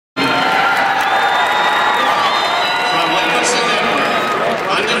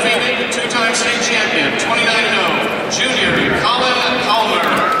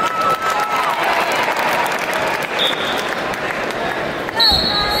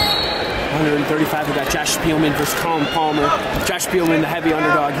135. We got Josh Speelman versus Collin Palmer. Josh Speelman, the heavy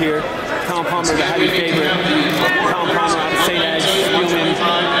underdog here. Collin Palmer, the heavy favorite. Collin Palmer out of St. Ed's. Speelman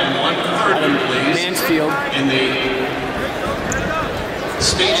out of Mansfield. In the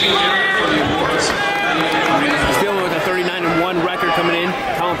staging area for the awards. Speelman with a 39-1 record coming in.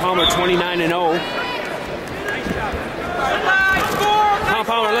 Collin Palmer 29-0. Collin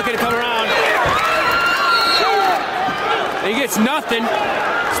Palmer looking to come around. And he gets nothing.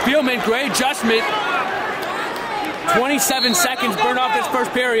 Speelman, great adjustment. 27 seconds burned off this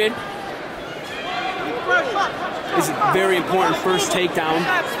first period. This is a very important first takedown.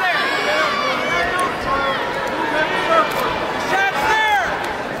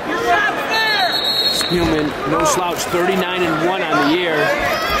 Speelman, no slouch, 39-1 on the year.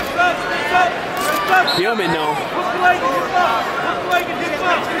 Speelman, no.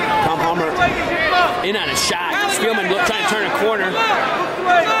 Collin Palmer in on a shot. Speelman trying to turn a corner.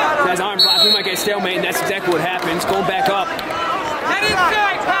 Has arm blocked. We might get a stalemate, and that's exactly what happens. Going back up. Head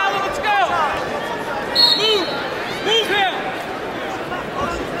inside, Collin. Let's go. Move him.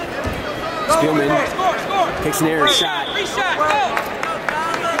 Speelman takes an error shot. Reshot, go.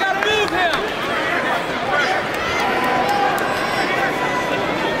 You gotta move him.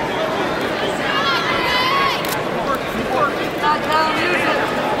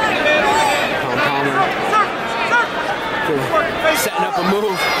 Setting up a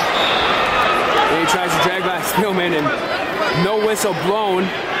move. And he tries to drag by Speelman, and no whistle blown.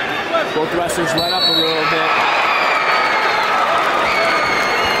 Both wrestlers let up a little bit.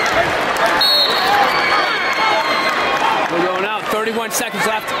 We're going out. 31 seconds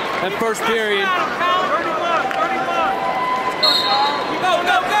left in first period. Go,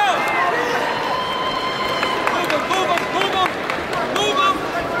 go, go. Move him.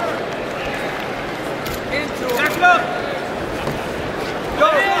 Back it up.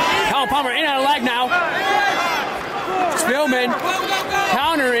 Collin Palmer in on a leg now. Speelman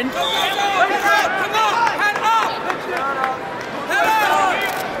countering. Come on, head up.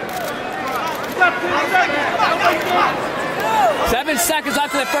 7 seconds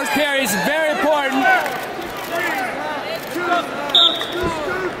left in the first period. It's very important.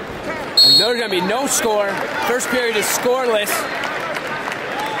 And there's going to be no score. First period is scoreless.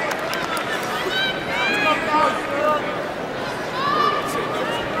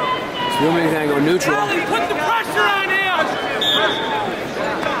 Speelman's going to go neutral. Put the pressure on him.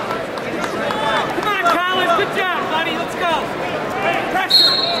 Come on, Collin. Good job, buddy. Let's go.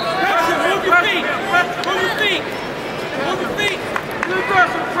 Pressure. Pressure. Move your feet. Move your feet. Move your feet.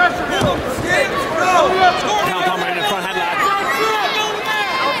 Pressure. Move them. Collin Palmer in the front headlock.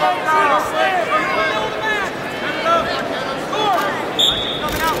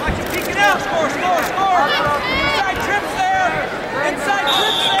 Score. Inside trips there. Inside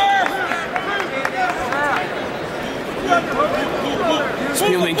trips there.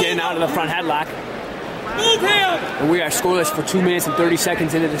 Speelman getting out of the front headlock. Move him. And we are scoreless for 2 minutes and 30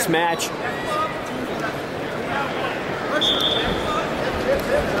 seconds into this match.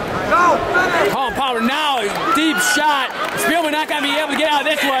 Collin Palmer now, deep shot. Speelman not going to be able to get out of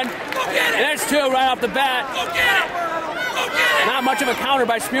this one. And there's two right off the bat. Not much of a counter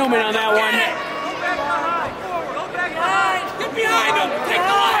by Speelman on that one. Get behind him. Take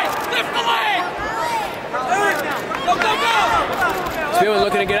the leg. Lift the leg. Go. Speelman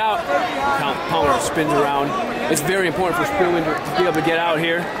looking to get out. Palmer spins around. It's very important for Speelman to be able to get out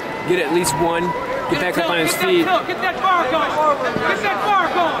here. Get at least one. Get back up on his feet. Get that bar going. Get that bar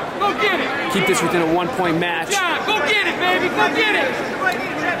going. Go get it. Keep this within a 1-point match. Yeah, go get it, baby. Go get it.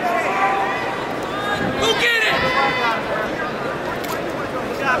 Go get it.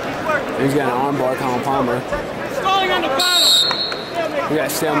 He's got an arm bar, Collin Palmer. Stalling on the bottom. We got a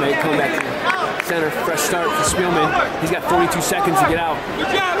stalemate. Come back to the center. Fresh start for Speelman. He's got 42 seconds to get out.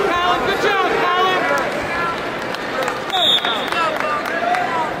 Good job, Collin. Good job, Collin.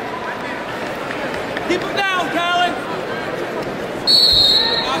 Keep him down, Collin.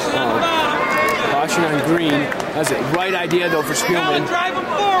 Caution on the bottom. Caution on green. That's the right idea, though, for Speelman. Collin, drive him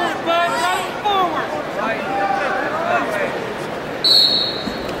forward, bud. Drive him forward.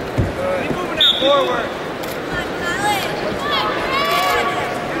 Keep moving out forward.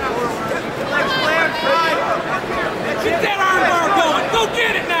 Get that arm bar going. Go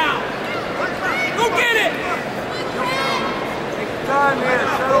get it now. Go get it.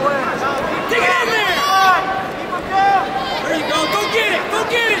 Take it in there. There you go. Go get it. Go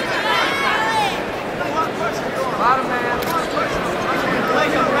get it.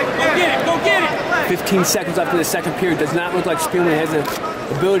 Go get it. 15 seconds left in the second period. Does not look like Speelman has the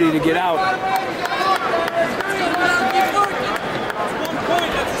ability to get out. That's 1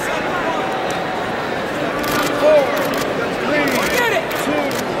 point. That's the 7 point.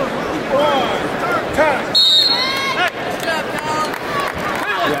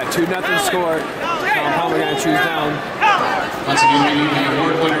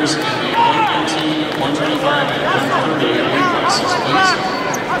 award winners in the 119, 125, and 130 weight classes, please.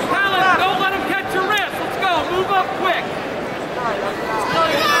 Collin, don't let him catch your wrist. Let's go. Move up quick.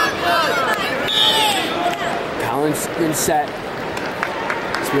 Collin's been set.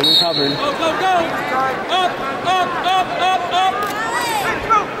 Speelman covering. Go, go, go. Up, up, up, up, up.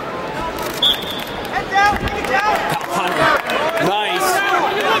 Head down, take it down. Nice.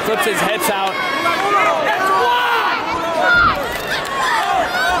 Flips his hips out. That's one.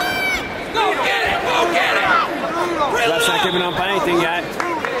 Go get it, go get it. Ref's not giving up anything yet.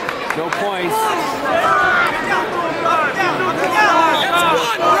 No points. That's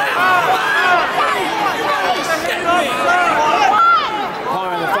one, ref.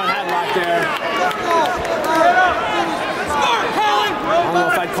 Collin in the front headlock there. Smart, Collin. I don't know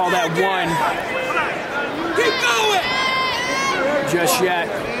if I'd call that one Keep going. just yet.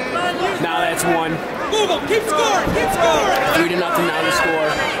 Now that's one. Move him. Keep scoring. Keep scoring. 3-0 now the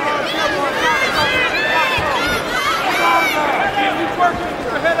score. Keep working. Keep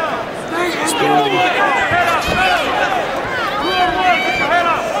your head up. Speelman. Get your head up. Get your head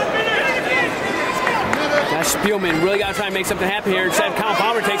up. That's Speelman. Really got to try and make something happen here. Instead, Collin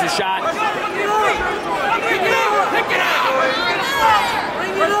Palmer takes a shot. Pick it up. Pick it up.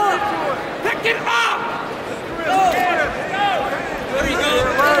 Bring it up. Pick it up. There you go.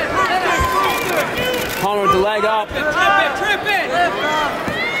 Palmer with the leg up. Trip it. Trip it.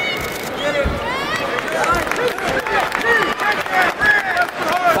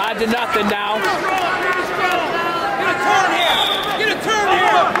 5-0 now. Get a turn here. Get a turn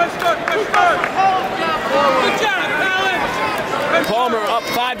here. Good job, Collin. Palmer up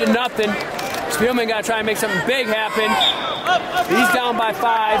 5-0. Speelman got to try and make something big happen. He's down by 5.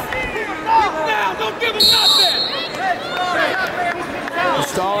 Now, don't give him nothing.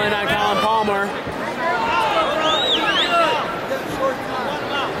 Stalling on Collin Palmer.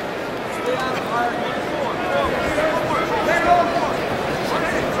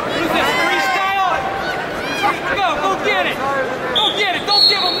 Go get it! Go get it! Don't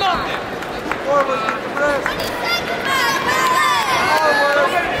give him nothing!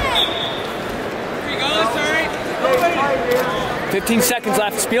 Here you go, sorry. 15 seconds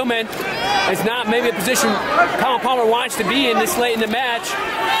left. Speelman is not maybe a position Collin Palmer wants to be in this late in the match.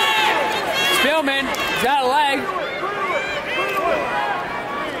 Speelman got a leg.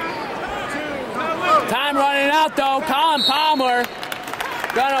 Time running out though. Collin Palmer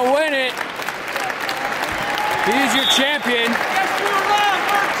gonna win it. He's your champion.